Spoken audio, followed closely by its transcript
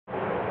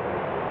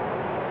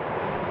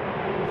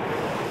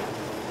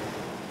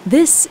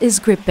This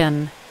is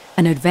Gripen,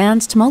 an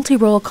advanced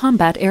multi-role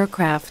combat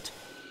aircraft.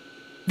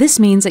 This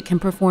means it can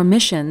perform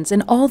missions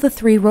in all the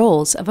three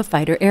roles of a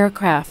fighter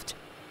aircraft: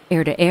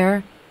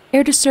 air-to-air,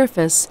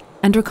 air-to-surface,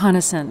 and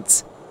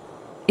reconnaissance.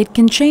 It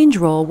can change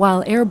role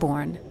while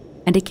airborne,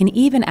 and it can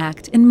even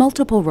act in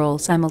multiple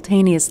roles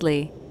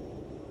simultaneously.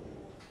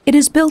 It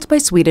is built by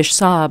Swedish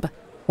SAAB,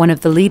 one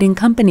of the leading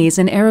companies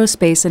in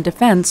aerospace and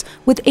defense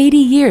with 80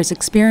 years'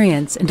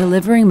 experience in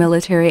delivering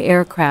military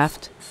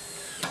aircraft.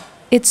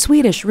 Its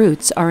Swedish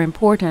roots are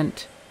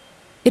important.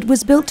 It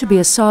was built to be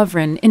a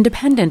sovereign,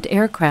 independent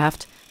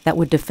aircraft that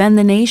would defend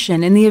the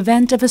nation in the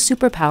event of a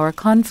superpower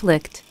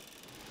conflict.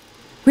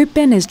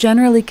 Gripen is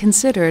generally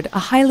considered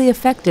a highly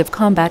effective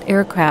combat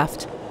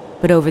aircraft,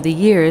 but over the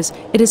years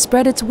it has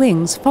spread its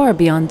wings far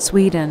beyond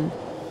Sweden.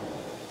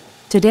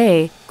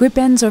 Today,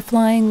 Gripens are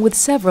flying with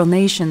several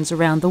nations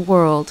around the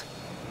world,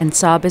 and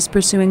SAAB is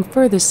pursuing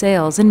further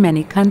sales in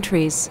many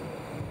countries.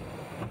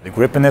 The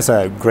Gripen is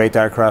a great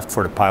aircraft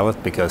for the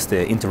pilot because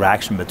the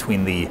interaction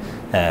between the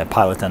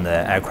pilot and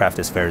the aircraft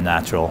is very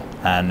natural,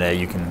 and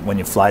when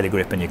you fly the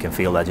Gripen you can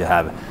feel that you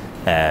have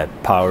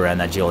power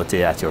and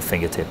agility at your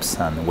fingertips,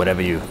 and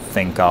whatever you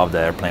think of, the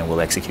airplane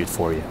will execute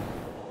for you.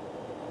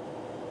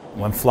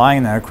 When flying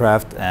an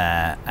aircraft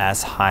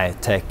as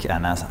high-tech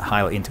and as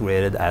highly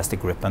integrated as the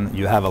Gripen,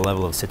 you have a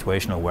level of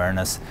situational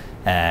awareness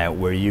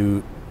where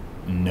you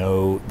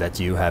know that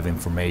you have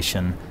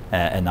information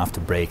enough to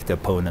break the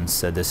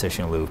opponent's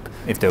decision loop.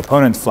 If the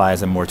opponent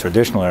flies a more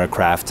traditional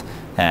aircraft,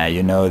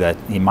 you know that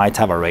he might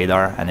have a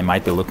radar and he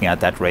might be looking at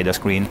that radar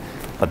screen,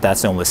 but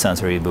that's the only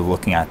sensor he'll be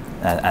looking at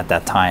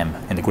that time.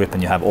 In the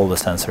Gripen you have all the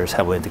sensors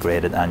heavily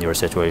integrated, and your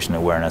situational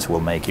awareness will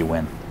make you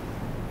win.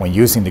 When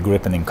using the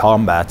Gripen in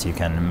combat, you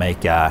can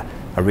make a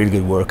really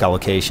good work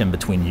allocation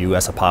between you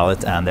as a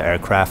pilot and the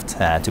aircraft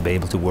to be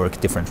able to work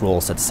different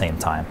roles at the same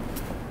time.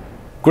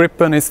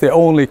 Gripen is the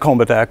only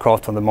combat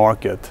aircraft on the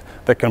market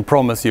that can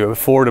promise you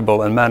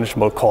affordable and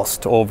manageable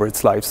cost over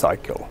its life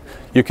cycle.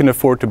 You can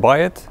afford to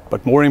buy it,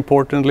 but more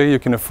importantly, you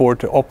can afford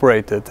to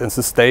operate it and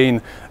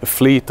sustain a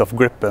fleet of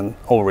Gripen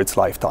over its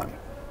lifetime.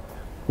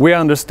 We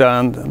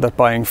understand that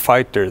buying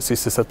fighters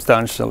is a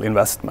substantial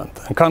investment,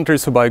 and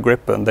countries who buy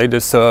Gripen, they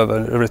deserve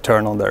a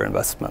return on their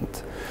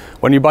investment.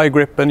 When you buy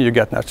Gripen, you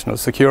get national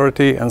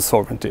security and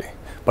sovereignty,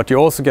 but you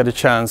also get a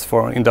chance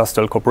for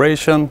industrial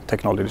cooperation,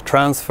 technology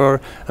transfer,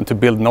 and to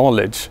build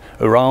knowledge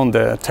around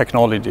the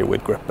technology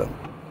with Gripen.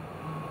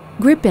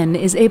 Gripen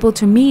is able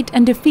to meet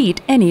and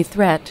defeat any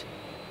threat.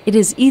 It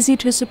is easy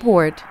to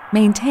support,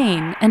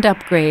 maintain, and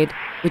upgrade,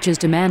 which is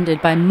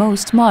demanded by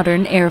most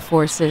modern air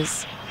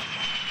forces.